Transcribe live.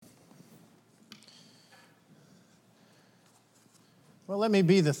Well, let me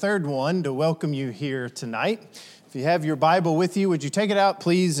be the third one to welcome you here tonight. If you have your Bible with you, would you take it out,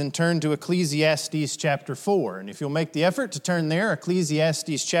 please, and turn to Ecclesiastes chapter 4. And if you'll make the effort to turn there,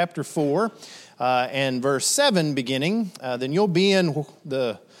 Ecclesiastes chapter 4 and verse 7 beginning, then you'll be in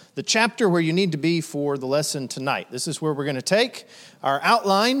the chapter where you need to be for the lesson tonight. This is where we're going to take our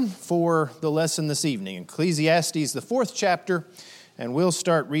outline for the lesson this evening. Ecclesiastes, the 4th chapter, and we'll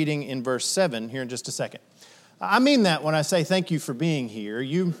start reading in verse 7 here in just a second. I mean that when I say thank you for being here.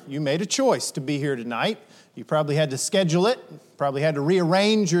 You made a choice to be here tonight. You probably had to schedule it, probably had to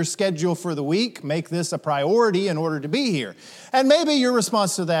rearrange your schedule for the week, make this a priority in order to be here. And maybe your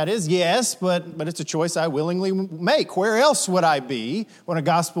response to that is yes, but it's a choice I willingly make. Where else would I be when a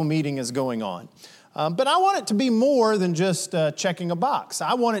gospel meeting is going on? But I want it to be more than just checking a box.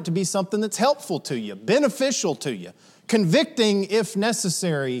 I want it to be something that's helpful to you, beneficial to you, convicting if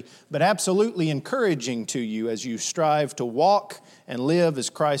necessary, but absolutely encouraging to you as you strive to walk and live as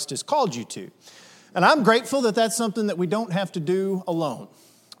Christ has called you to. And I'm grateful that that's something that we don't have to do alone,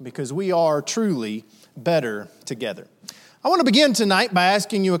 because we are truly better together. I want to begin tonight by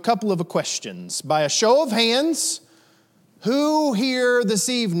asking you a couple of questions. By a show of hands, who here this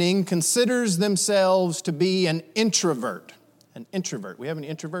evening considers themselves to be an introvert? An introvert. We have any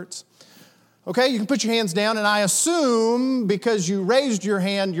introverts? Okay, you can put your hands down, and I assume because you raised your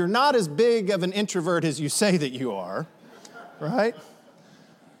hand, you're not as big of an introvert as you say that you are, right?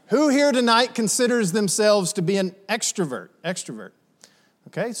 Who here tonight considers themselves to be an extrovert? Extrovert.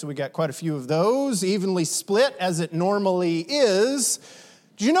 Okay, so we got quite a few of those, evenly split as it normally is.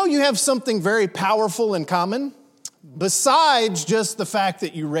 Do you know you have something very powerful in common? Besides just the fact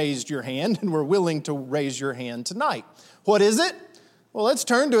that you raised your hand and were willing to raise your hand tonight. What is it? Well, let's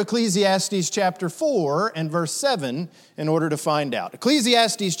turn to Ecclesiastes chapter 4 and verse 7 in order to find out.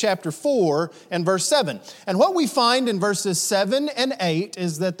 Ecclesiastes chapter 4 and verse 7. And what we find in verses 7 and 8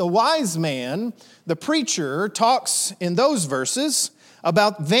 is that the wise man, the preacher, talks in those verses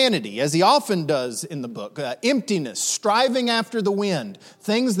about vanity, as he often does in the book, emptiness, striving after the wind,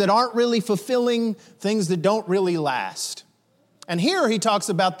 things that aren't really fulfilling, things that don't really last. And here he talks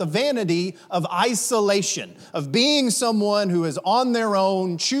about the vanity of isolation, of being someone who is on their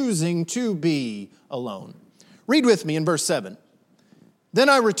own, choosing to be alone. Read with me in verse 7. Then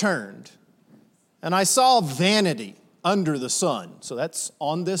I returned, and I saw vanity under the sun. So that's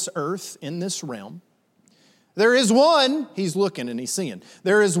on this earth, in this realm. There is one, he's looking and he's seeing,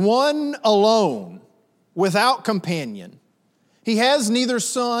 there is one alone, without companion. He has neither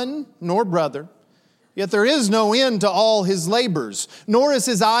son nor brother. Yet there is no end to all his labors, nor is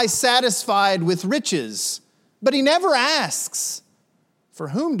his eye satisfied with riches. But he never asks, for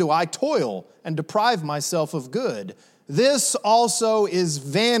whom do I toil and deprive myself of good? This also is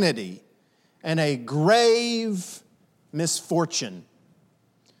vanity and a grave misfortune.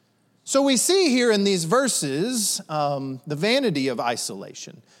 So we see here in these verses the vanity of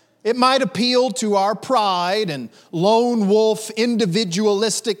isolation. It might appeal to our pride and lone wolf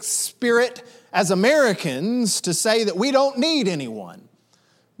individualistic spirit as Americans to say that we don't need anyone.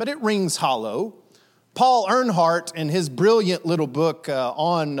 But it rings hollow. Paul Earnhardt, in his brilliant little book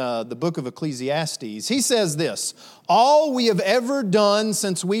on the book of Ecclesiastes, he says this: all we have ever done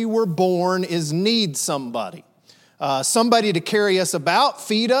since we were born is need somebody. Somebody to carry us about,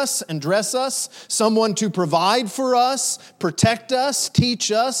 feed us and dress us, someone to provide for us, protect us,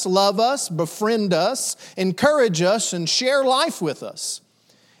 teach us, love us, befriend us, encourage us, and share life with us.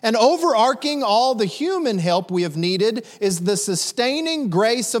 And overarching all the human help we have needed is the sustaining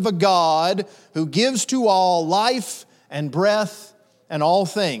grace of a God who gives to all life and breath and all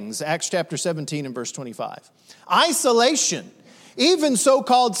things. Acts chapter 17 and verse 25. Isolation, even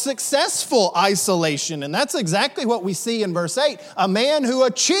so-called successful isolation, and that's exactly what we see in verse 8. A man who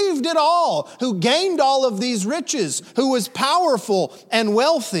achieved it all, who gained all of these riches, who was powerful and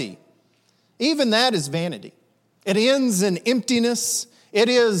wealthy. Even that is vanity. It ends in emptiness. It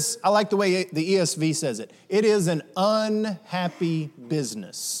is, I like the way the ESV says it, it is an unhappy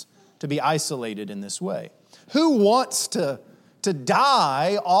business to be isolated in this way. Who wants to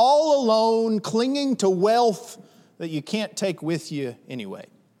die all alone, clinging to wealth that you can't take with you anyway?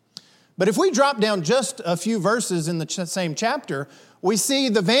 But if we drop down just a few verses in the same chapter, we see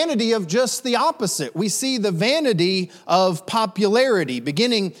the vanity of just the opposite. We see the vanity of popularity,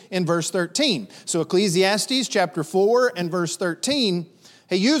 beginning in verse 13. So Ecclesiastes chapter 4 and verse 13,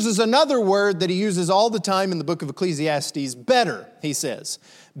 he uses another word that he uses all the time in the book of Ecclesiastes, better, he says.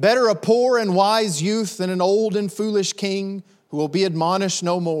 Better a poor and wise youth than an old and foolish king who will be admonished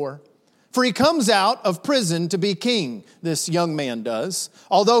no more. For he comes out of prison to be king, this young man does,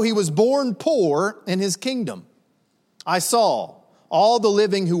 although he was born poor in his kingdom. I saw all the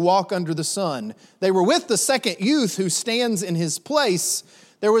living who walk under the sun. They were with the second youth who stands in his place.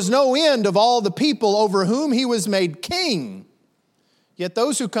 There was no end of all the people over whom he was made king. Yet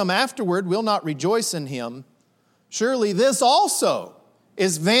those who come afterward will not rejoice in him. Surely this also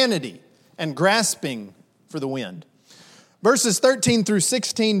is vanity and grasping for the wind. Verses 13 through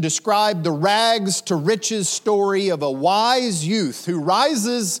 16 describe the rags to riches story of a wise youth who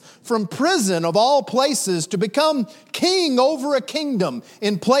rises from prison of all places to become king over a kingdom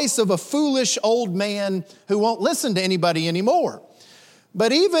in place of a foolish old man who won't listen to anybody anymore.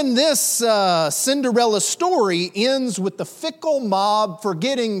 But even this Cinderella story ends with the fickle mob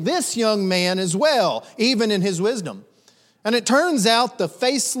forgetting this young man as well, even in his wisdom. And it turns out the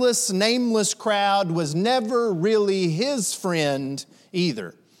faceless, nameless crowd was never really his friend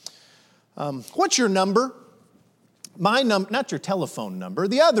either. What's your number? My number, not your telephone number,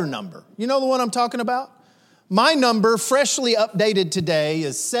 the other number. You know the one I'm talking about? My number, freshly updated today,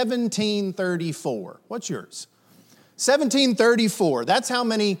 is 1734. What's yours? 1734. That's how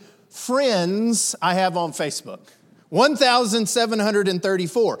many friends I have on Facebook.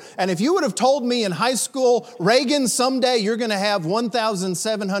 1,734. And if you would have told me in high school, Reagan, someday you're going to have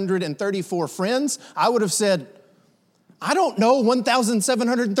 1,734 friends, I would have said, I don't know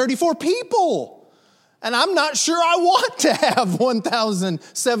 1,734 people. And I'm not sure I want to have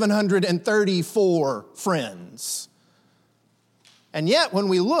 1,734 friends. And yet, when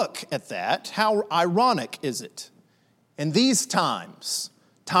we look at that, how ironic is it? In these times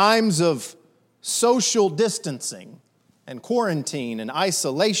of social distancing and quarantine and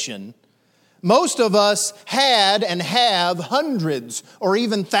isolation, most of us had and have hundreds or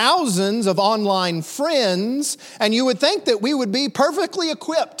even thousands of online friends, and you would think that we would be perfectly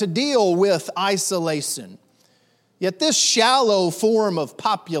equipped to deal with isolation. Yet this shallow form of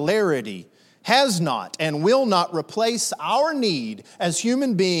popularity has not and will not replace our need as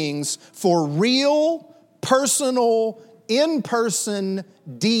human beings for real, personal, in-person,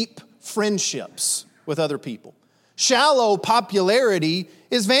 deep friendships with other people. Shallow popularity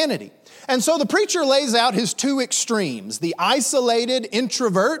is vanity. And so the preacher lays out his two extremes: the isolated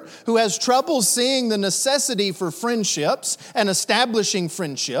introvert who has trouble seeing the necessity for friendships and establishing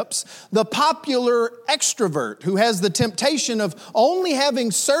friendships, the popular extrovert who has the temptation of only having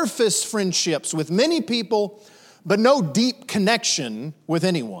surface friendships with many people, but no deep connection with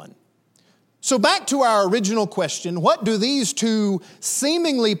anyone. So back to our original question, what do these two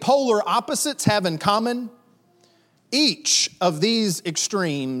seemingly polar opposites have in common? Each of these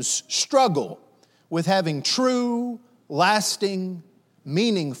extremes struggle with having true, lasting,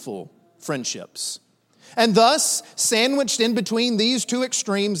 meaningful friendships. And thus, sandwiched in between these two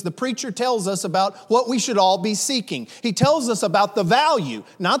extremes, the preacher tells us about what we should all be seeking. He tells us about the value,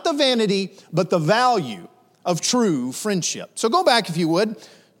 not the vanity, but the value of true friendship. So go back, if you would,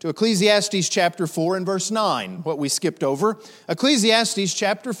 to Ecclesiastes chapter 4 and verse 9, what we skipped over. Ecclesiastes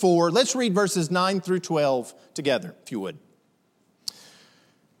chapter 4, let's read verses 9 through 12 together, if you would.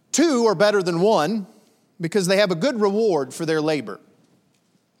 Two are better than one because they have a good reward for their labor.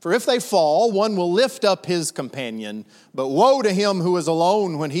 For if they fall, one will lift up his companion, but woe to him who is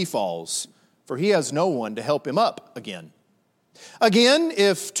alone when he falls, for he has no one to help him up again. Again,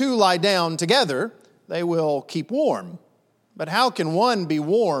 if two lie down together, they will keep warm. But how can one be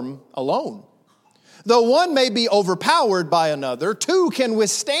warm alone? Though one may be overpowered by another, two can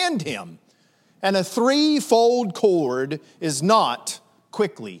withstand him, and a threefold cord is not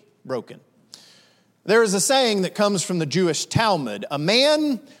quickly broken. There is a saying that comes from the Jewish Talmud: a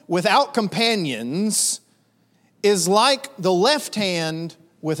man without companions is like the left hand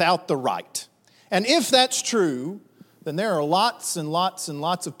without the right. And if that's true, then there are lots and lots and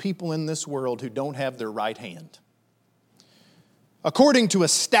lots of people in this world who don't have their right hand. According to a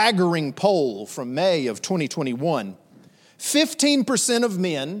staggering poll from May of 2021, 15% of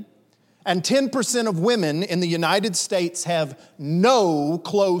men and 10% of women in the United States have no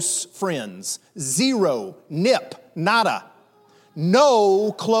close friends. Zero, nip, nada.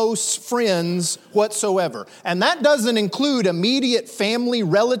 No close friends whatsoever. And that doesn't include immediate family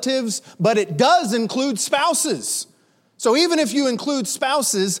relatives, but it does include spouses. So even if you include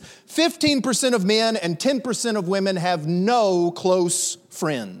spouses, 15% of men and 10% of women have no close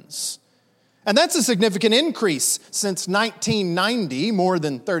friends. And that's a significant increase since 1990, more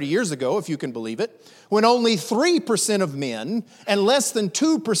than 30 years ago, if you can believe it, when only 3% of men and less than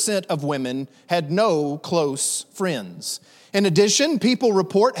 2% of women had no close friends. In addition, people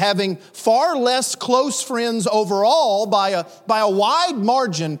report having far less close friends overall by a wide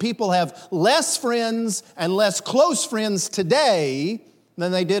margin. People have less friends and less close friends today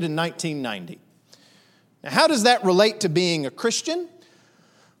than they did in 1990. Now, how does that relate to being a Christian?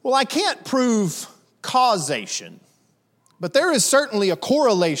 Well, I can't prove causation, but there is certainly a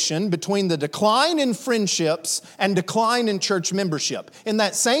correlation between the decline in friendships and decline in church membership. In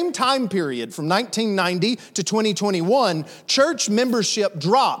that same time period, from 1990 to 2021, church membership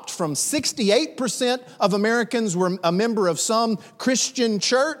dropped from 68% of Americans were a member of some Christian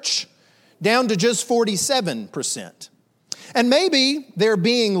church down to just 47%. And maybe there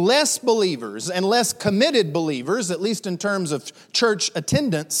being less believers and less committed believers, at least in terms of church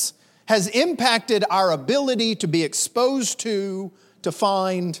attendance, has impacted our ability to be exposed to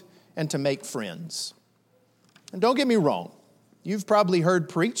find, and to make friends. And don't get me wrong, you've probably heard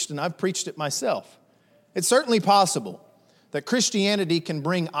preached, and I've preached it myself. It's certainly possible that Christianity can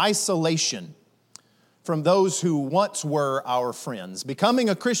bring isolation from those who once were our friends. Becoming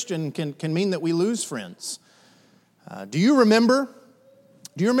a Christian can mean that we lose friends. Do you remember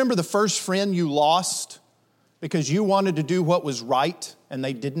the first friend you lost because you wanted to do what was right and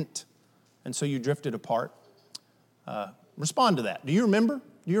they didn't, and so you drifted apart? Respond to that. Do you remember?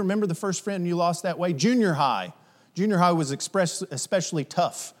 Do you remember the first friend you lost that way? Junior high. Junior high was especially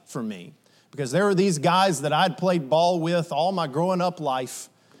tough for me because there were these guys that I'd played ball with all my growing up life,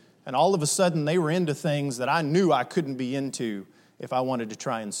 and all of a sudden they were into things that I knew I couldn't be into if I wanted to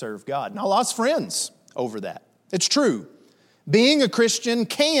try and serve God. And I lost friends over that. It's true. Being a Christian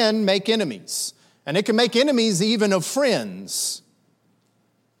can make enemies, and it can make enemies even of friends.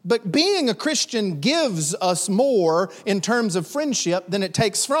 But being a Christian gives us more in terms of friendship than it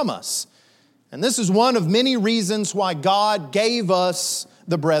takes from us. And this is one of many reasons why God gave us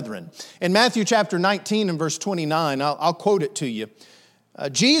the brethren. In Matthew chapter 19 and verse 29, I'll quote it to you.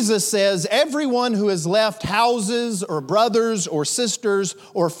 Jesus says, everyone who has left houses or brothers or sisters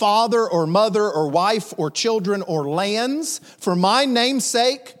or father or mother or wife or children or lands for my name's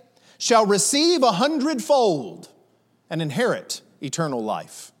sake shall receive 100-fold and inherit eternal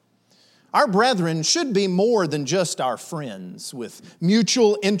life. Our brethren should be more than just our friends with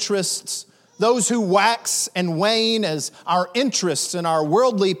mutual interests, those who wax and wane as our interests and our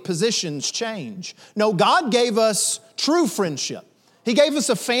worldly positions change. No, God gave us true friendship. He gave us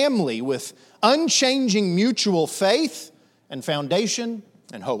a family with unchanging mutual faith and foundation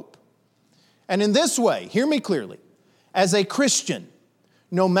and hope. And in this way, hear me clearly, as a Christian,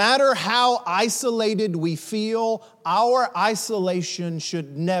 no matter how isolated we feel, our isolation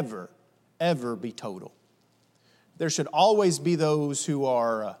should never, ever be total. There should always be those who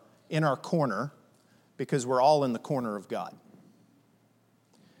are in our corner because we're all in the corner of God.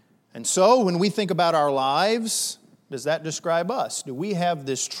 And so when we think about our lives, does that describe us? Do we have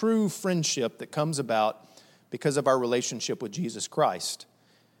this true friendship that comes about because of our relationship with Jesus Christ?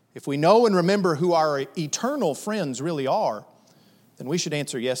 If we know and remember who our eternal friends really are, then we should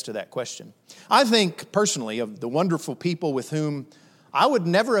answer yes to that question. I think personally of the wonderful people with whom I would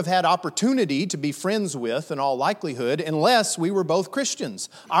never have had opportunity to be friends with in all likelihood unless we were both Christians.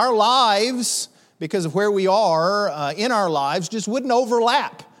 Our lives, because of where we are in our lives, just wouldn't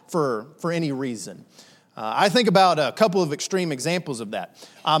overlap for any reason. I think about a couple of extreme examples of that.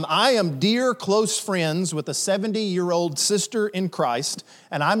 I am dear close friends with a 70-year-old sister in Christ,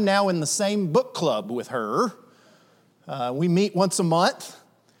 and I'm now in the same book club with her. We meet once a month,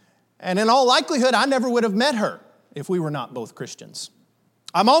 and in all likelihood, I never would have met her if we were not both Christians.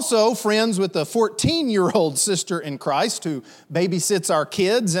 I'm also friends with a 14-year-old sister in Christ who babysits our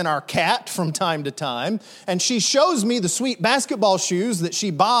kids and our cat from time to time. And she shows me the sweet basketball shoes that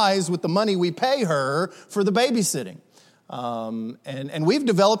she buys with the money we pay her for the babysitting. And we've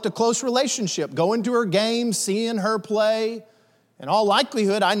developed a close relationship, going to her games, seeing her play. In all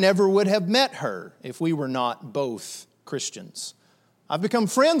likelihood, I never would have met her if we were not both Christians. I've become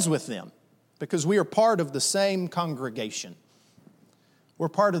friends with them because we are part of the same congregation. We're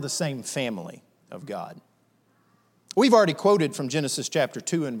part of the same family of God. We've already quoted from Genesis chapter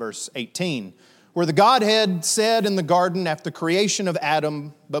 2 and verse 18, where the Godhead said in the garden after the creation of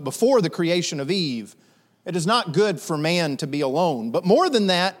Adam, but before the creation of Eve, it is not good for man to be alone. But more than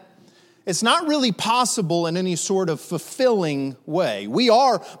that, it's not really possible in any sort of fulfilling way. We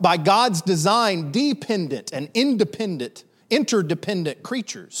are, by God's design, dependent and interdependent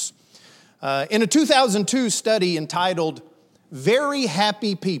creatures. In a 2002 study entitled Very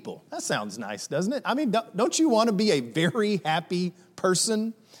Happy People. That sounds nice, doesn't it? I mean, don't you want to be a very happy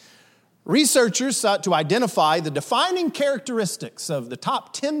person? Researchers sought to identify the defining characteristics of the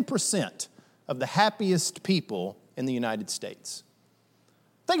top 10% of the happiest people in the United States.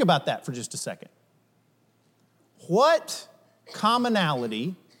 Think about that for just a second. What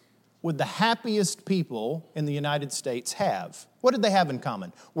commonality would the happiest people in the United States have? What did they have in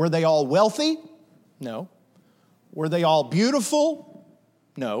common? Were they all wealthy? No. Were they all beautiful?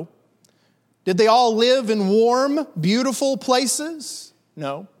 No. Did they all live in warm, beautiful places?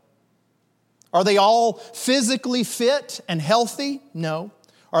 No. Are they all physically fit and healthy? No.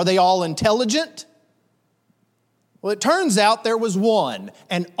 Are they all intelligent? Well, it turns out there was one,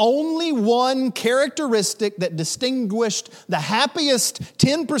 and only one characteristic that distinguished the happiest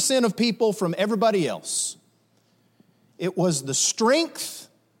 10% of people from everybody else. It was the strength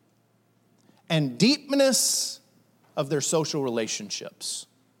and deepness of their social relationships.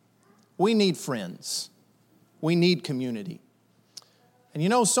 We need friends. We need community. And you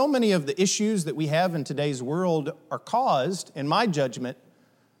know, so many of the issues that we have in today's world are caused, in my judgment,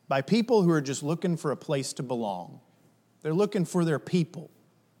 by people who are just looking for a place to belong. They're looking for their people.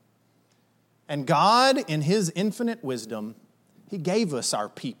 And God, in His infinite wisdom, He gave us our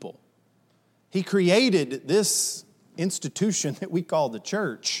people. He created this institution that we call the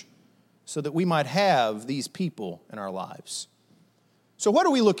church so that we might have these people in our lives. So what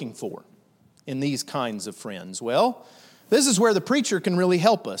are we looking for in these kinds of friends? Well, this is where the preacher can really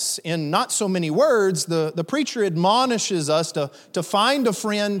help us. In not so many words, the preacher admonishes us to find a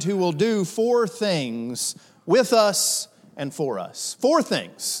friend who will do 4 things with us and for us. 4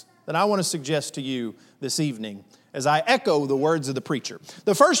 things that I want to suggest to you this evening as I echo the words of the preacher.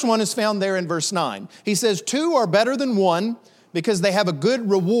 The first one is found there in verse 9. He says, 2 are better than 1 because they have a good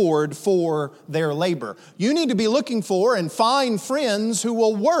reward for their labor. You need to be looking for and find friends who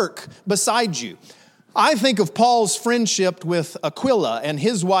will work beside you. I think of Paul's friendship with Aquila and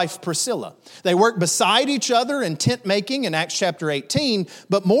his wife Priscilla. They worked beside each other in tent making in Acts chapter 18,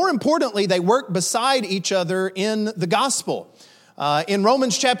 but more importantly, they worked beside each other in the gospel. In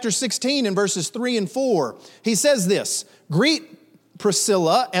Romans chapter 16 in verses 3 and 4, he says this, "Greet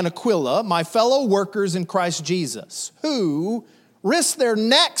Priscilla and Aquila, my fellow workers in Christ Jesus, who risked their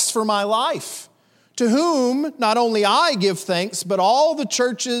necks for my life, to whom not only I give thanks, but all the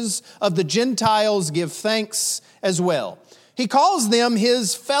churches of the Gentiles give thanks as well." He calls them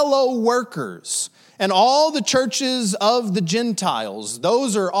his fellow workers. And all the churches of the Gentiles,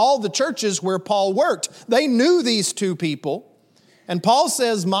 those are all the churches where Paul worked. They knew these 2 people. And Paul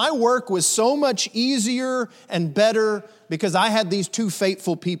says, my work was so much easier and better because I had these 2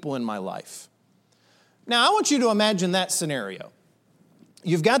 faithful people in my life. Now, I want you to imagine that scenario.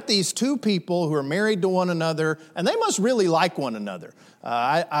 You've got these 2 people who are married to one another, and they must really like one another.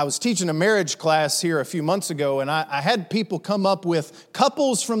 I was teaching a marriage class here a few months ago, and I had people come up with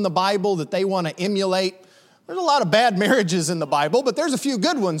couples from the Bible that they want to emulate. There's a lot of bad marriages in the Bible, but there's a few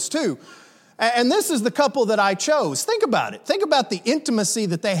good ones too. And this is the couple that I chose. Think about it. Think about the intimacy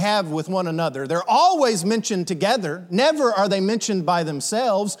that they have with one another. They're always mentioned together. Never are they mentioned by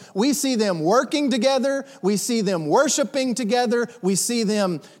themselves. We see them working together. We see them worshiping together. We see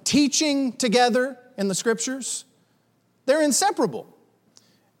them teaching together in the Scriptures. They're inseparable.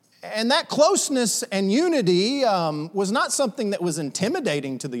 And that closeness and unity was not something that was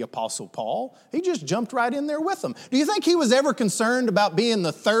intimidating to the Apostle Paul. He just jumped right in there with them. Do you think he was ever concerned about being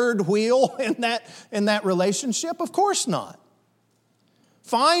the third wheel in that relationship? Of course not.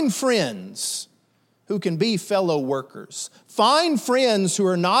 Find friends who can be fellow workers. Find friends who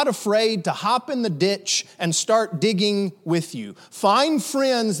are not afraid to hop in the ditch and start digging with you. Find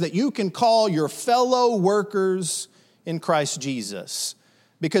friends that you can call your fellow workers in Christ Jesus.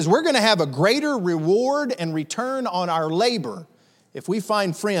 Because we're going to have a greater reward and return on our labor if we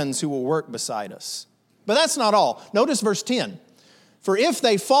find friends who will work beside us. But that's not all. Notice verse 10. For if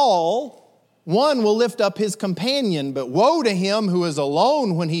they fall, one will lift up his companion, but woe to him who is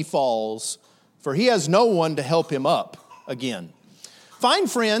alone when he falls, for he has no one to help him up again. Find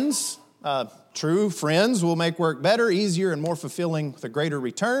friends. True friends will make work better, easier, and more fulfilling with a greater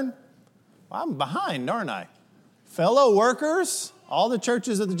return. Well, I'm behind, aren't I? Fellow workers. All the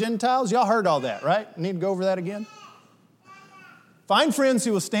churches of the Gentiles, y'all heard all that, right? Need to go over that again? Find friends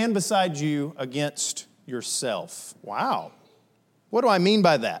who will stand beside you against yourself. Wow. What do I mean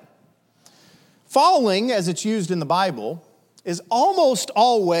by that? Falling, as it's used in the Bible, is almost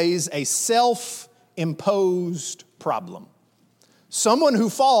always a self-imposed problem. Someone who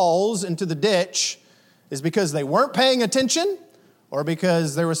falls into the ditch is because they weren't paying attention or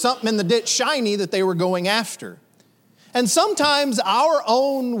because there was something in the ditch shiny that they were going after. And sometimes our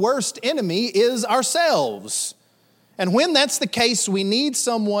own worst enemy is ourselves. And when that's the case, we need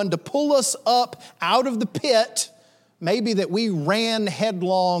someone to pull us up out of the pit, maybe that we ran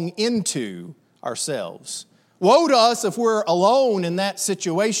headlong into ourselves. Woe to us if we're alone in that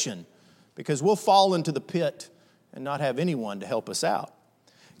situation, because we'll fall into the pit and not have anyone to help us out.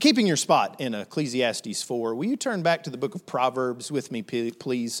 Keeping your spot in Ecclesiastes 4, will you turn back to the book of Proverbs with me,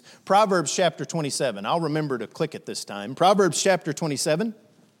 please? Proverbs chapter 27. I'll remember to click it this time. Proverbs chapter 27.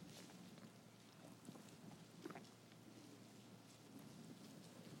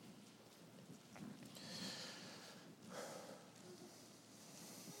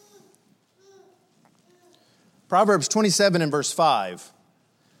 Proverbs 27 and verse 5.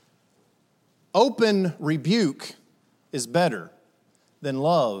 Open rebuke is better than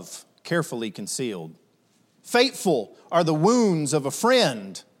love carefully concealed. Faithful are the wounds of a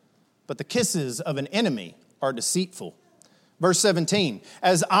friend, but the kisses of an enemy are deceitful. Verse 17,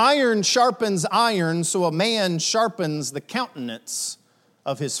 as iron sharpens iron, so a man sharpens the countenance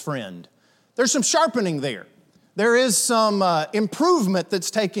of his friend. There's some sharpening there. There is some improvement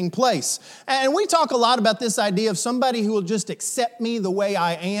that's taking place. And we talk a lot about this idea of somebody who will just accept me the way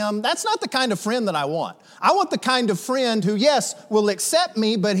I am. That's not the kind of friend that I want. I want the kind of friend who, yes, will accept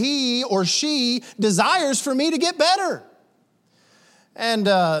me, but he or she desires for me to get better. And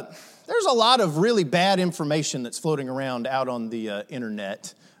there's a lot of really bad information that's floating around out on the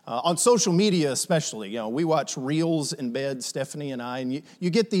internet. On social media especially, we watch Reels in bed, Stephanie and I, and you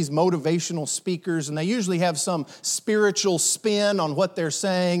get these motivational speakers, and they usually have some spiritual spin on what they're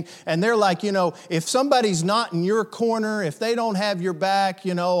saying, and they're like, if somebody's not in your corner, if they don't have your back,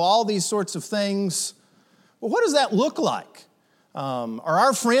 all these sorts of things. Well, what does that look like? Are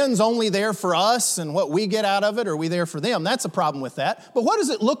our friends only there for us and what we get out of it, or are we there for them? That's a problem with that. But what does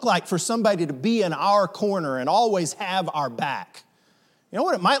it look like for somebody to be in our corner and always have our back? You know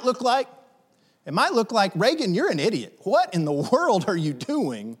what it might look like? It might look like, Reagan, you're an idiot. What in the world are you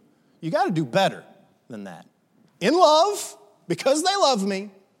doing? You got to do better than that. In love, because they love me,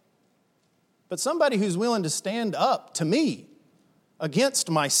 but somebody who's willing to stand up to me against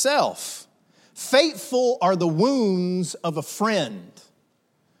myself. Faithful are the wounds of a friend.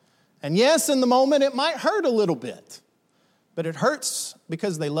 And yes, in the moment it might hurt a little bit, but it hurts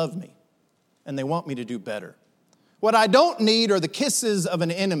because they love me and they want me to do better. What I don't need are the kisses of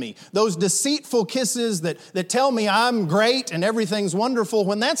an enemy, those deceitful kisses that tell me I'm great and everything's wonderful,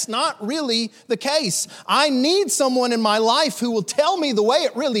 when that's not really the case. I need someone in my life who will tell me the way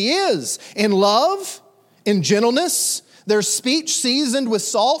it really is, in love, in gentleness, their speech seasoned with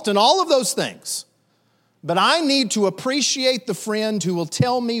salt, and all of those things. But I need to appreciate the friend who will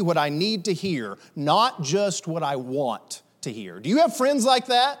tell me what I need to hear, not just what I want to hear. Do you have friends like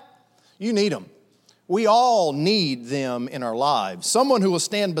that? You need them. We all need them in our lives. Someone who will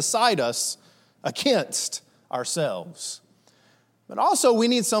stand beside us against ourselves. But also we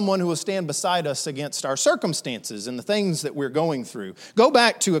need someone who will stand beside us against our circumstances and the things that we're going through. Go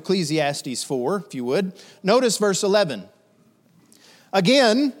back to Ecclesiastes 4, if you would. Notice verse 11.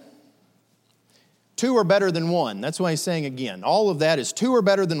 Again, two are better than one. That's why he's saying again. All of that is two are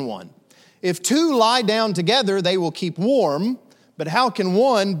better than one. If two lie down together, they will keep warm. But how can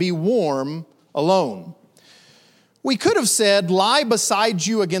one be warm alone? We could have said, lie beside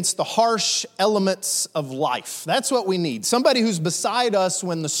you against the harsh elements of life. That's what we need. Somebody who's beside us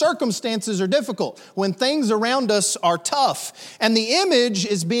when the circumstances are difficult, when things around us are tough. And the image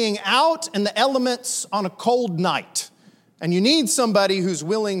is being out in the elements on a cold night. And you need somebody who's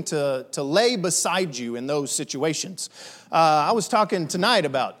willing to lay beside you in those situations. I was talking tonight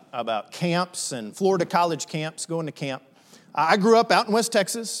about camps and Florida college camps, going to camp. I grew up out in West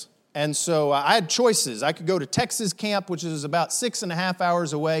Texas. And so I had choices. I could go to Texas camp, which is about 6.5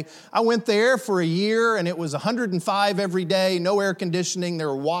 hours away. I went there for a year, and it was 105 every day, no air conditioning. There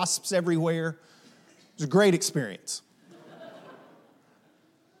were wasps everywhere. It was a great experience.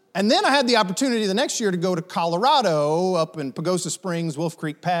 And then I had the opportunity the next year to go to Colorado, up in Pagosa Springs, Wolf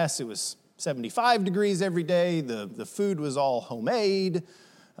Creek Pass. It was 75 degrees every day. The food was all homemade.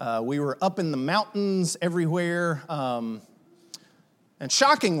 We were up in the mountains everywhere. And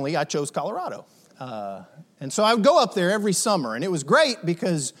shockingly, I chose Colorado. And so I would go up there every summer. And it was great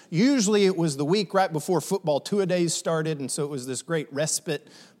because usually it was the week right before football two-a-days started. And so it was this great respite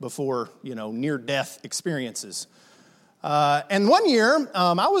before, near-death experiences. And one year,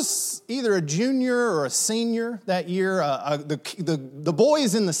 I was either a junior or a senior that year. The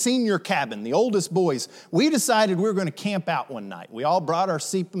boys in the senior cabin, the oldest boys, we decided we were going to camp out one night. We all brought our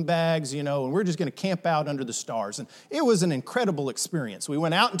sleeping bags, and we're just going to camp out under the stars. And it was an incredible experience. We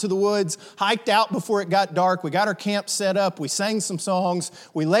went out into the woods, hiked out before it got dark. We got our camp set up. We sang some songs.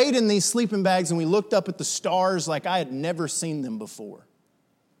 We laid in these sleeping bags, and we looked up at the stars like I had never seen them before.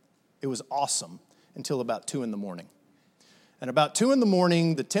 It was awesome until about 2 a.m. And about 2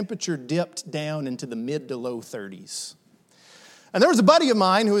 a.m, the temperature dipped down into the mid to low 30s. And there was a buddy of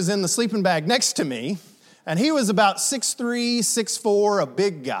mine who was in the sleeping bag next to me. And he was about 6'3", 6'4", a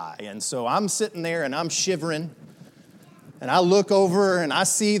big guy. And so I'm sitting there and I'm shivering. And I look over and I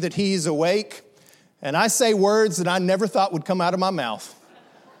see that he's awake. And I say words that I never thought would come out of my mouth.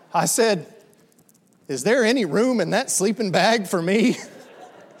 I said, "Is there any room in that sleeping bag for me?"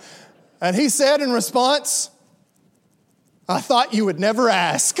 And he said in response, "I thought you would never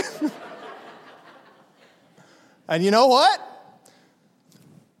ask." And you know what?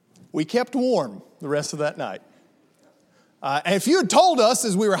 We kept warm the rest of that night. And if you had told us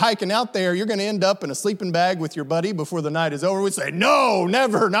as we were hiking out there, you're going to end up in a sleeping bag with your buddy before the night is over, we'd say, "No,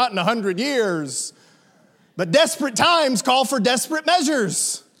 never, not in 100 years. But desperate times call for desperate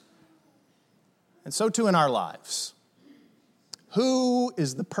measures." And so too in our lives. Who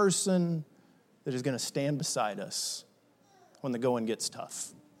is the person that is going to stand beside us when the going gets tough?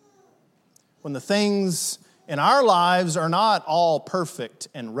 When the things in our lives are not all perfect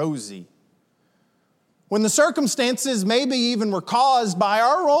and rosy. When the circumstances maybe even were caused by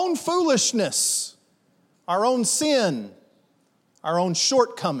our own foolishness, our own sin, our own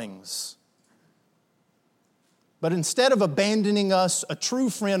shortcomings. But instead of abandoning us, a true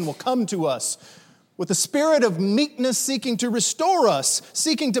friend will come to us with a spirit of meekness, seeking to restore us,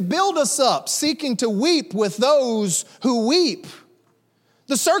 seeking to build us up, seeking to weep with those who weep.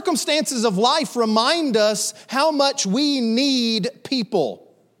 The circumstances of life remind us how much we need people.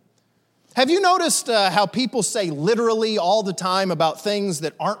 Have you noticed how people say literally all the time about things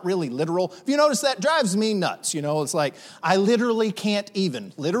that aren't really literal? Have you noticed that? Drives me nuts. You know, it's like, I literally can't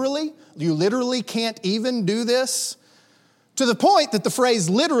even. Literally? You literally can't even do this? To the point that the phrase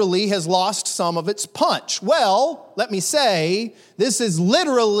literally has lost some of its punch. Well, let me say, this is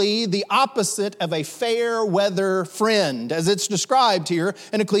literally the opposite of a fair weather friend, as it's described here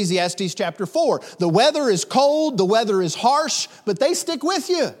in Ecclesiastes chapter 4. The weather is cold, the weather is harsh, but they stick with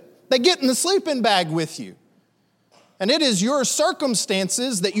you. They get in the sleeping bag with you. And it is your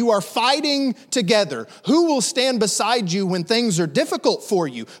circumstances that you are fighting together. Who will stand beside you when things are difficult for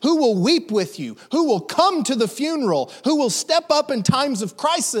you? Who will weep with you? Who will come to the funeral? Who will step up in times of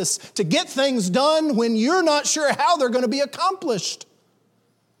crisis to get things done when you're not sure how they're going to be accomplished?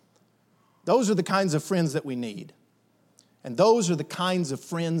 Those are the kinds of friends that we need. And those are the kinds of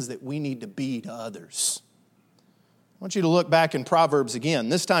friends that we need to be to others. I want you to look back in Proverbs again,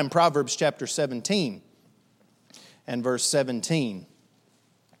 this time Proverbs chapter 17 and verse 17.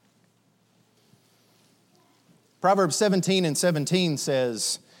 Proverbs 17 and 17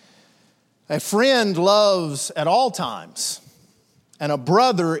 says, "A friend loves at all times, and a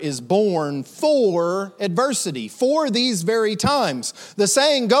brother is born for adversity," for these very times. The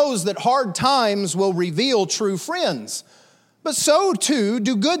saying goes that hard times will reveal true friends, but so too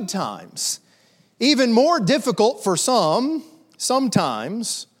do good times. Even more difficult for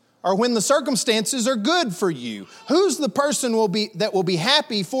sometimes, are when the circumstances are good for you. Who's the person that will be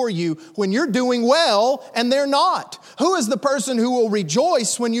happy for you when you're doing well and they're not? Who is the person who will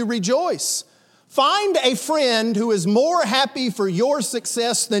rejoice when you rejoice? Find a friend who is more happy for your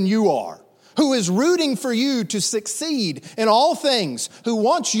success than you are, who is rooting for you to succeed in all things, who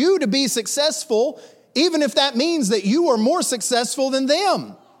wants you to be successful, even if that means that you are more successful than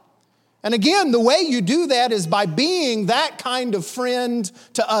them. And again, the way you do that is by being that kind of friend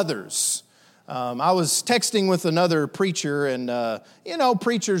to others. I was texting with another preacher, and,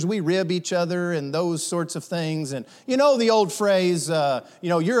 preachers, we rib each other and those sorts of things. And you know the old phrase,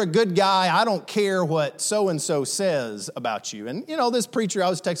 you're a good guy, I don't care what so-and-so says about you. And, this preacher I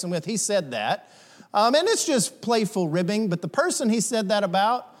was texting with, he said that. And it's just playful ribbing, but the person he said that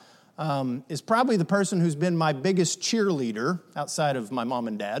about is probably the person who's been my biggest cheerleader outside of my mom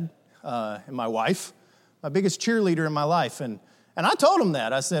and dad. And my wife, my biggest cheerleader in my life. And I told him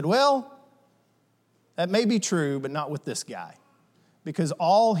that. I said, well, that may be true, but not with this guy. Because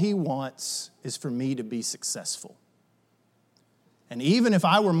all he wants is for me to be successful. And even if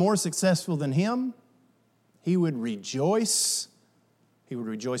I were more successful than him, he would rejoice. He would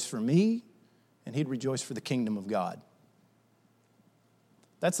rejoice for me, and he'd rejoice for the kingdom of God.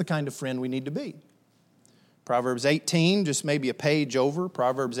 That's the kind of friend we need to be. Proverbs 18, just maybe a page over,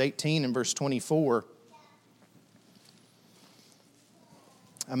 Proverbs 18 and verse 24.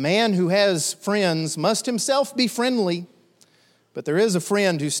 "A man who has friends must himself be friendly, but there is a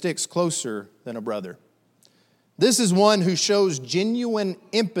friend who sticks closer than a brother. This is one who shows genuine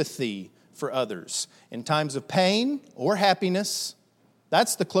empathy for others. In times of pain or happiness,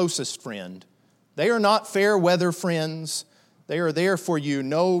 that's the closest friend. They are not fair weather friends. They are there for you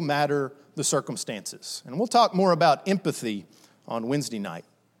no matter the circumstances." And we'll talk more about empathy on Wednesday night.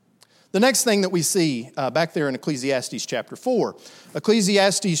 The next thing that we see back there in Ecclesiastes chapter 4.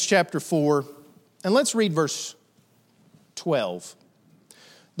 Ecclesiastes chapter 4 And let's read verse 12.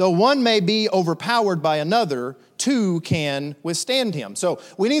 Though one may be overpowered by another, two can withstand him. So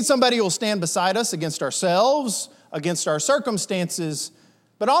we need somebody who will stand beside us against ourselves, against our circumstances,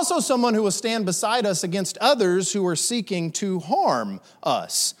 but also someone who will stand beside us against others who are seeking to harm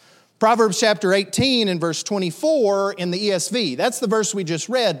us. Proverbs chapter 18 and verse 24 in the ESV. That's the verse we just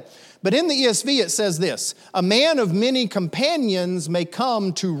read. But in the ESV it says this, a man of many companions may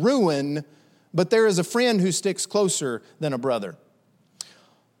come to ruin, but there is a friend who sticks closer than a brother.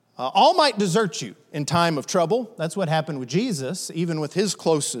 All might desert you in time of trouble. That's what happened with Jesus, even with his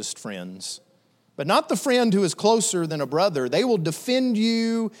closest friends. But not the friend who is closer than a brother. They will defend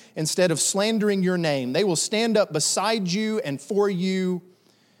you instead of slandering your name. They will stand up beside you and for you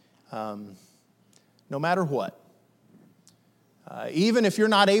no matter what. Even if you're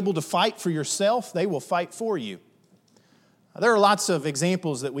not able to fight for yourself, they will fight for you. There are lots of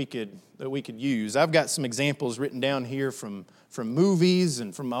examples that we could use. I've got some examples written down here from movies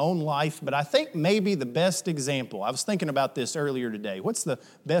and from my own life, but I think maybe the best example, I was thinking about this earlier today. What's the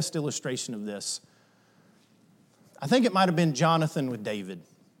best illustration of this? I think it might have been Jonathan with David.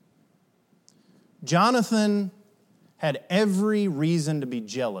 Jonathan had every reason to be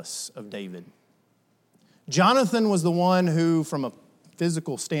jealous of David. Jonathan was the one who, from a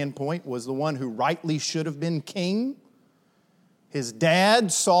physical standpoint, was the one who rightly should have been king. His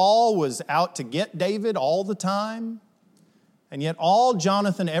dad, Saul, was out to get David all the time. And yet all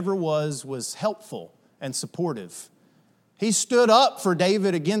Jonathan ever was helpful and supportive. He stood up for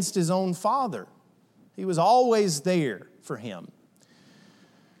David against his own father. He was always there for him.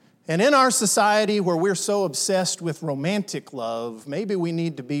 And in our society where we're so obsessed with romantic love, maybe we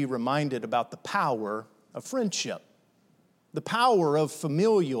need to be reminded about the power of friendship, the power of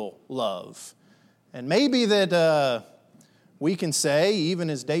familial love. And maybe that we can say, even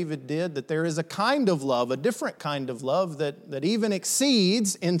as David did, that there is a kind of love, a different kind of love that even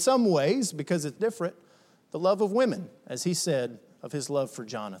exceeds in some ways, because it's different, the love of women, as he said of his love for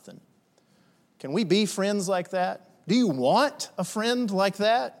Jonathan. Can we be friends like that? Do you want a friend like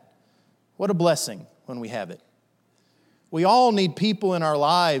that? What a blessing when we have it. We all need people in our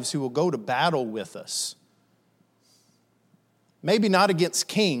lives who will go to battle with us. Maybe not against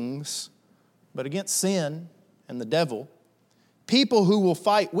kings, but against sin and the devil. People who will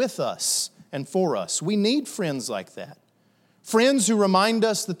fight with us and for us. We need friends like that. Friends who remind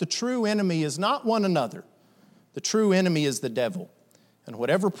us that the true enemy is not one another. The true enemy is the devil and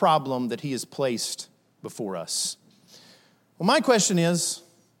whatever problem that he has placed before us. Well, my question is,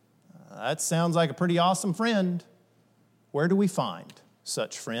 that sounds like a pretty awesome friend. Where do we find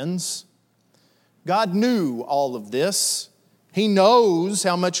such friends? God knew all of this. He knows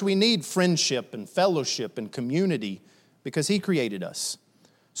how much we need friendship and fellowship and community because he created us.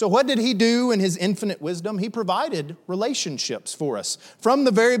 So what did he do in his infinite wisdom? He provided relationships for us from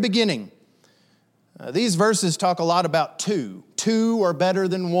the very beginning. These verses talk a lot about two. Two are better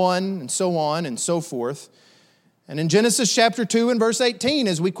than one, and so on and so forth. And in Genesis chapter 2 and verse 18,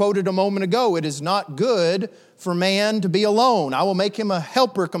 as we quoted a moment ago, it is not good for man to be alone. I will make him a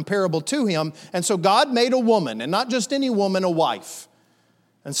helper comparable to him. And so God made a woman, and not just any woman, a wife.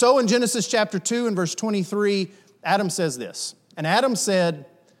 And so in Genesis chapter 2 and verse 23, Adam says this. And Adam said,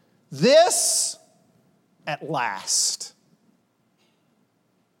 "This at last."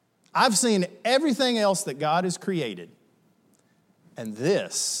 I've seen everything else that God has created, and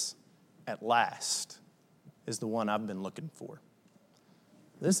this at last is the one I've been looking for.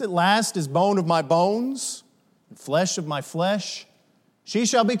 This at last is bone of my bones and flesh of my flesh. She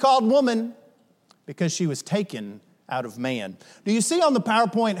shall be called woman because she was taken out of man. Do you see on the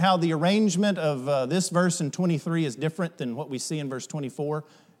PowerPoint how the arrangement of this verse in 23 is different than what we see in verse 24?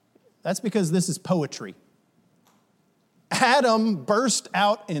 That's because this is poetry. Adam burst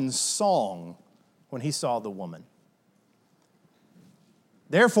out in song when he saw the woman.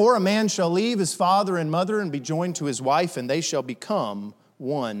 Therefore, a man shall leave his father and mother and be joined to his wife, and they shall become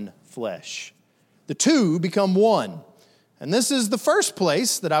one flesh. The two become one. And this is the first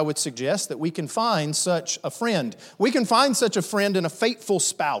place that I would suggest that we can find such a friend. We can find such a friend in a faithful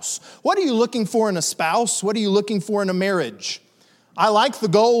spouse. What are you looking for in a spouse? What are you looking for in a marriage? I like the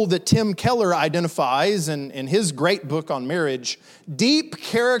goal that Tim Keller identifies in his great book on marriage. Deep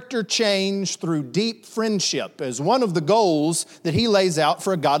character change through deep friendship is one of the goals that he lays out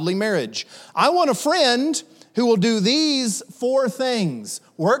for a godly marriage. I want a friend who will do these four things.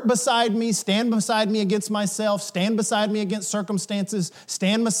 Work beside me, stand beside me against myself, stand beside me against circumstances,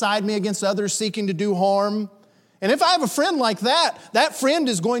 stand beside me against others seeking to do harm. And if I have a friend like that, that friend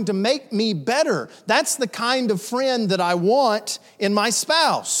is going to make me better. That's the kind of friend that I want in my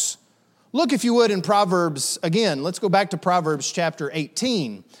spouse. Look, if you would, in Proverbs again. Let's go back to Proverbs chapter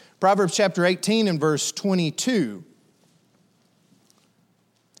 18. Proverbs chapter 18 and verse 22.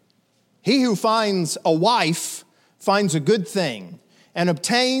 He who finds a wife finds a good thing and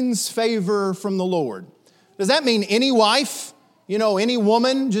obtains favor from the Lord. Does that mean any wife? Any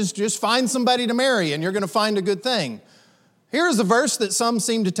woman? Just find somebody to marry and you're going to find a good thing. Here's a verse that some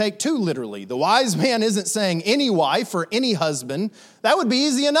seem to take too literally. The wise man isn't saying any wife or any husband. That would be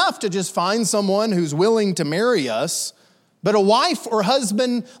easy enough to just find someone who's willing to marry us. But a wife or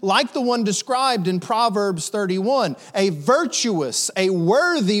husband like the one described in Proverbs 31, a virtuous, a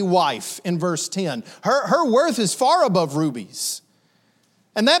worthy wife in verse 10. Her worth is far above rubies.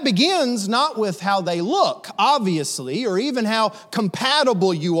 And that begins not with how they look, obviously, or even how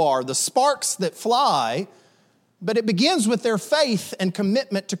compatible you are, the sparks that fly, but it begins with their faith and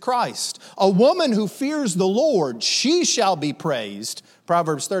commitment to Christ. A woman who fears the Lord, she shall be praised,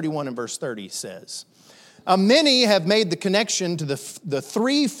 Proverbs 31 and verse 30 says. Many have made the connection to the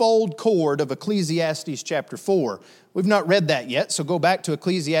threefold cord of Ecclesiastes chapter 4. We've not read that yet, so go back to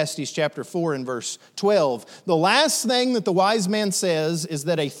Ecclesiastes chapter 4 and verse 12. The last thing that the wise man says is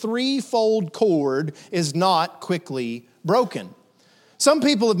that a threefold cord is not quickly broken. Some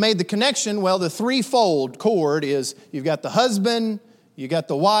people have made the connection, the threefold cord is you've got the husband, you got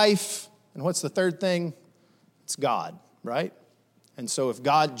the wife, and what's the third thing? It's God, right? And so if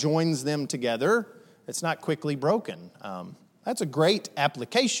God joins them together, it's not quickly broken. That's a great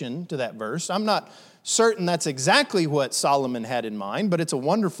application to that verse. I'm not certain that's exactly what Solomon had in mind, but it's a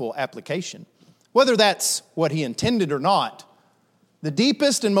wonderful application. Whether that's what he intended or not, the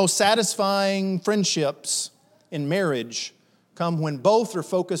deepest and most satisfying friendships in marriage come when both are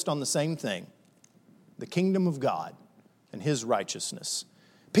focused on the same thing, the kingdom of God and His righteousness.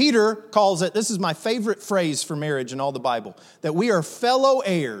 Peter calls it, this is my favorite phrase for marriage in all the Bible, that we are fellow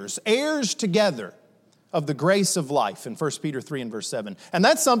heirs, heirs together of the grace of life in 1 Peter 3 and verse 7. And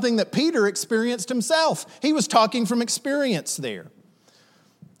that's something that Peter experienced himself. He was talking from experience there.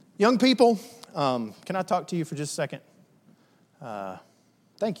 Young people, can I talk to you for just a second?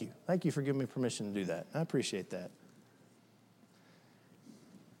 Thank you. Thank you for giving me permission to do that. I appreciate that.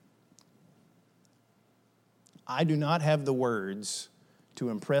 I do not have the words to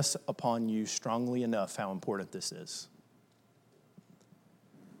impress upon you strongly enough how important this is.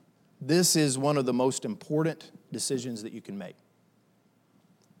 This is one of the most important decisions that you can make.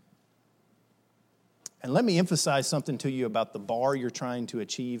 And let me emphasize something to you about the bar you're trying to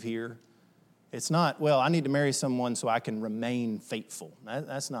achieve here. It's not, I need to marry someone so I can remain faithful.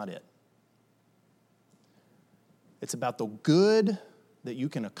 That's not it. It's about the good that you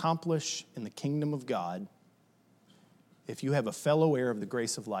can accomplish in the kingdom of God if you have a fellow heir of the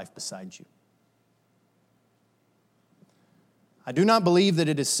grace of life beside you. I do not believe that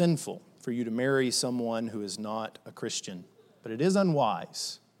it is sinful for you to marry someone who is not a Christian, but it is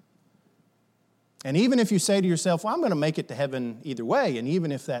unwise. And even if you say to yourself, I'm going to make it to heaven either way, and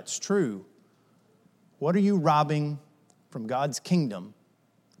even if that's true, what are you robbing from God's kingdom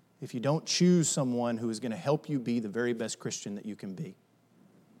if you don't choose someone who is going to help you be the very best Christian that you can be?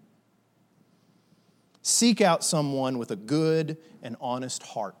 Seek out someone with a good and honest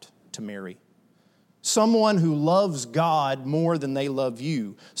heart to marry. Someone who loves God more than they love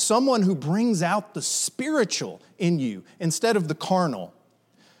you. Someone who brings out the spiritual in you instead of the carnal.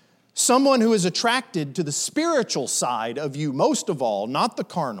 Someone who is attracted to the spiritual side of you most of all, not the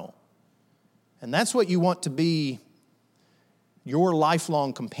carnal. And that's what you want to be your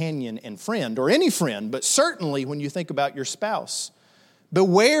lifelong companion and friend, or any friend, but certainly when you think about your spouse.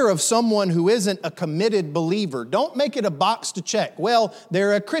 Beware of someone who isn't a committed believer. Don't make it a box to check.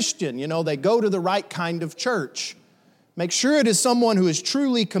 They're a Christian. They go to the right kind of church. Make sure it is someone who is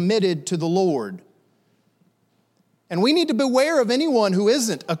truly committed to the Lord. And we need to beware of anyone who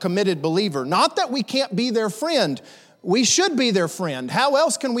isn't a committed believer. Not that we can't be their friend. We should be their friend. How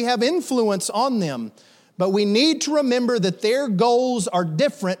else can we have influence on them? But we need to remember that their goals are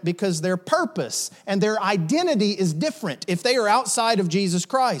different because their purpose and their identity is different if they are outside of Jesus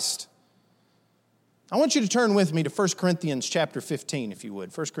Christ. I want you to turn with me to 1 Corinthians chapter 15, if you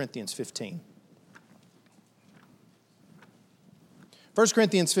would. 1 Corinthians 15. 1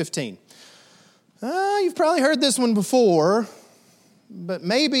 Corinthians 15. You've probably heard this one before, but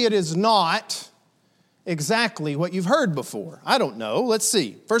maybe it is not exactly what you've heard before. I don't know. Let's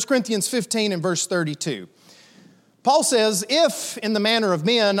see. 1 Corinthians 15 and verse 32. Paul says, if in the manner of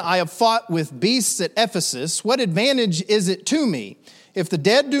men I have fought with beasts at Ephesus, what advantage is it to me? If the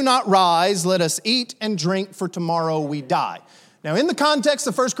dead do not rise, let us eat and drink, for tomorrow we die. Now, in the context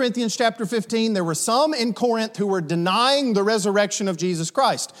of 1 Corinthians chapter 15, there were some in Corinth who were denying the resurrection of Jesus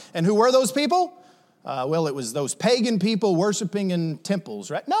Christ. And who were those people? Well, it was those pagan people worshiping in temples,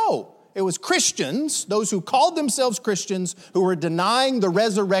 right? No, it was Christians, those who called themselves Christians, who were denying the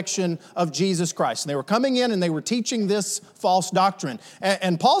resurrection of Jesus Christ. And they were coming in and they were teaching this false doctrine.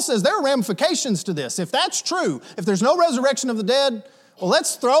 And Paul says there are ramifications to this. If that's true, if there's no resurrection of the dead, well,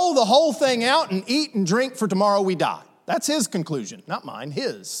 let's throw the whole thing out and eat and drink, for tomorrow we die. That's his conclusion, not mine,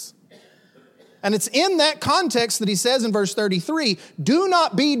 his. And it's in that context that he says in verse 33, do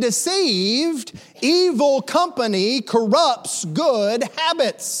not be deceived, evil company corrupts good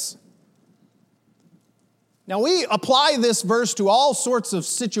habits. Now, we apply this verse to all sorts of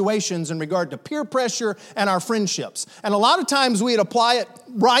situations in regard to peer pressure and our friendships. And a lot of times we apply it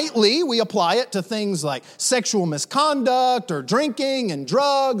rightly. We apply it to things like sexual misconduct or drinking and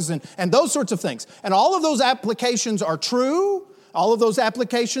drugs and those sorts of things. And all of those applications are true. All of those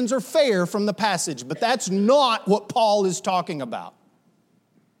applications are fair from the passage. But that's not what Paul is talking about.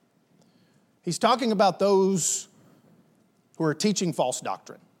 He's talking about those who are teaching false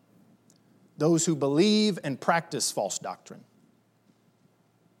doctrine. Those who believe and practice false doctrine.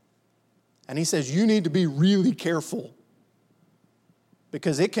 And he says you need to be really careful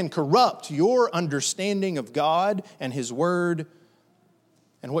because it can corrupt your understanding of God and His Word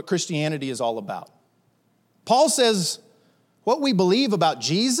and what Christianity is all about. Paul says what we believe about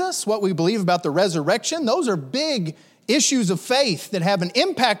Jesus, what we believe about the resurrection, those are big issues of faith that have an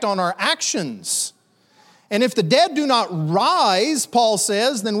impact on our actions. And if the dead do not rise, Paul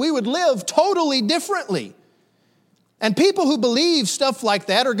says, then we would live totally differently. And people who believe stuff like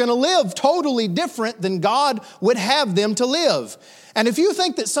that are going to live totally different than God would have them to live. And if you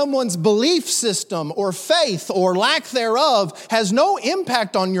think that someone's belief system or faith or lack thereof has no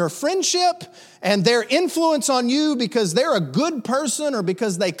impact on your friendship and their influence on you because they're a good person or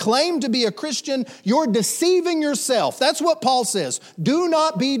because they claim to be a Christian, you're deceiving yourself. That's what Paul says. Do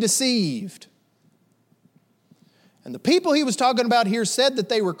not be deceived. And the people he was talking about here said that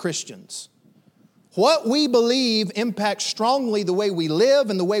they were Christians. What we believe impacts strongly the way we live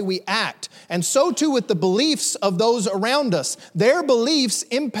and the way we act. And so too with the beliefs of those around us. Their beliefs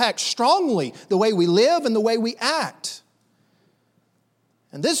impact strongly the way we live and the way we act.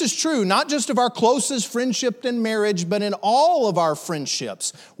 And this is true not just of our closest friendship and marriage, but in all of our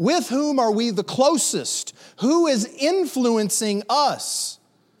friendships. With whom are we the closest? Who is influencing us?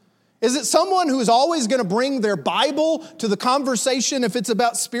 Is it someone who is always going to bring their Bible to the conversation if it's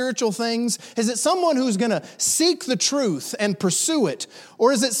about spiritual things? Is it someone who's going to seek the truth and pursue it?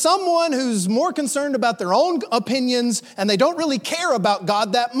 Or is it someone who's more concerned about their own opinions and they don't really care about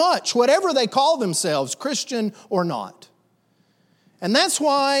God that much, whatever they call themselves, Christian or not? And that's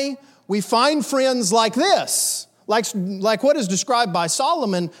why we find friends like this. Like what is described by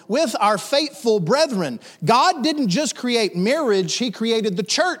Solomon with our faithful brethren. God didn't just create marriage, He created the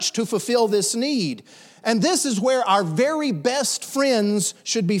church to fulfill this need. And this is where our very best friends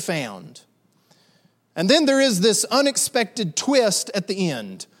should be found. And then there is this unexpected twist at the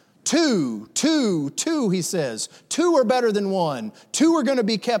end. Two, he says. Two are better than one. Two are going to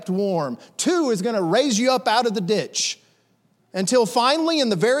be kept warm. Two is going to raise you up out of the ditch. Until finally, in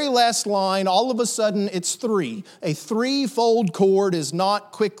the very last line, all of a sudden, it's three. A threefold cord is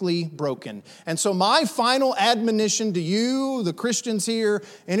not quickly broken. And so my final admonition to you, the Christians here,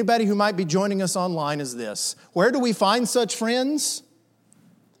 anybody who might be joining us online is this. Where do we find such friends?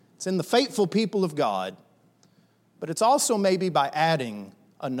 It's in the faithful people of God. But it's also maybe by adding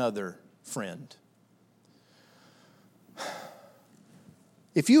another friend.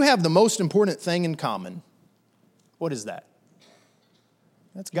 If you have the most important thing in common, what is that?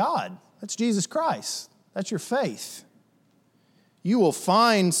 That's God. That's Jesus Christ. That's your faith. You will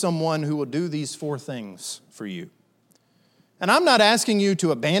find someone who will do these four things for you. And I'm not asking you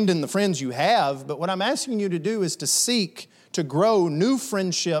to abandon the friends you have, but what I'm asking you to do is to seek to grow new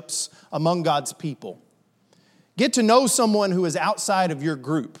friendships among God's people. Get to know someone who is outside of your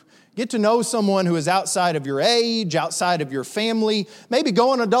group. Get to know someone who is outside of your age, outside of your family. Maybe go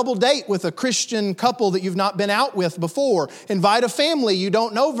on a double date with a Christian couple that you've not been out with before. Invite a family you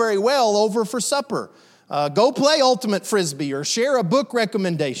don't know very well over for supper. Go play Ultimate Frisbee or share a book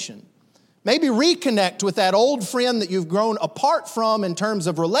recommendation. Maybe reconnect with that old friend that you've grown apart from in terms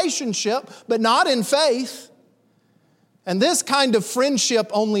of relationship, but not in faith. And this kind of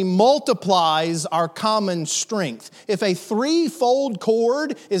friendship only multiplies our common strength. If a threefold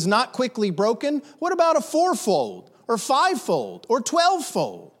cord is not quickly broken, what about a fourfold or fivefold or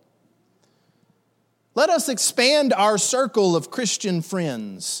 12-fold? Let us expand our circle of Christian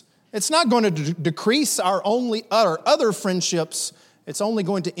friends It's not going to decrease our other friendships. It's only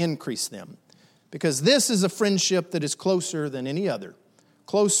going to increase them. Because this is a friendship that is closer than any other.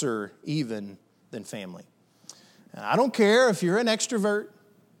 Closer even than family. And I don't care if you're an extrovert,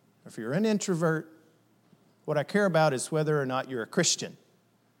 if you're an introvert. What I care about is whether or not you're a Christian.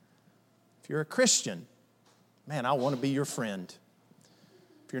 If you're a Christian, man, I want to be your friend.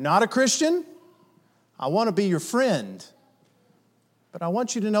 If you're not a Christian, I want to be your friend. But I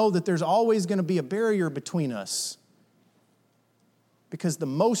want you to know that there's always going to be a barrier between us. Because the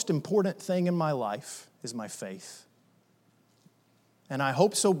most important thing in my life is my faith. And I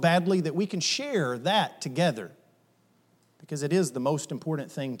hope so badly that we can share that together. Because it is the most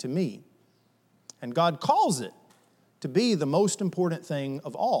important thing to me. And God calls it to be the most important thing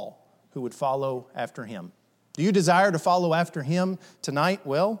of all who would follow after Him. Do you desire to follow after Him tonight?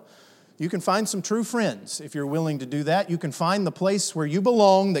 Well, you can find some true friends if you're willing to do that. You can find the place where you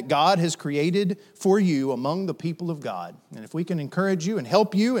belong that God has created for you among the people of God. And if we can encourage you and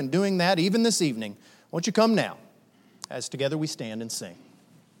help you in doing that even this evening, won't you come now as together we stand and sing.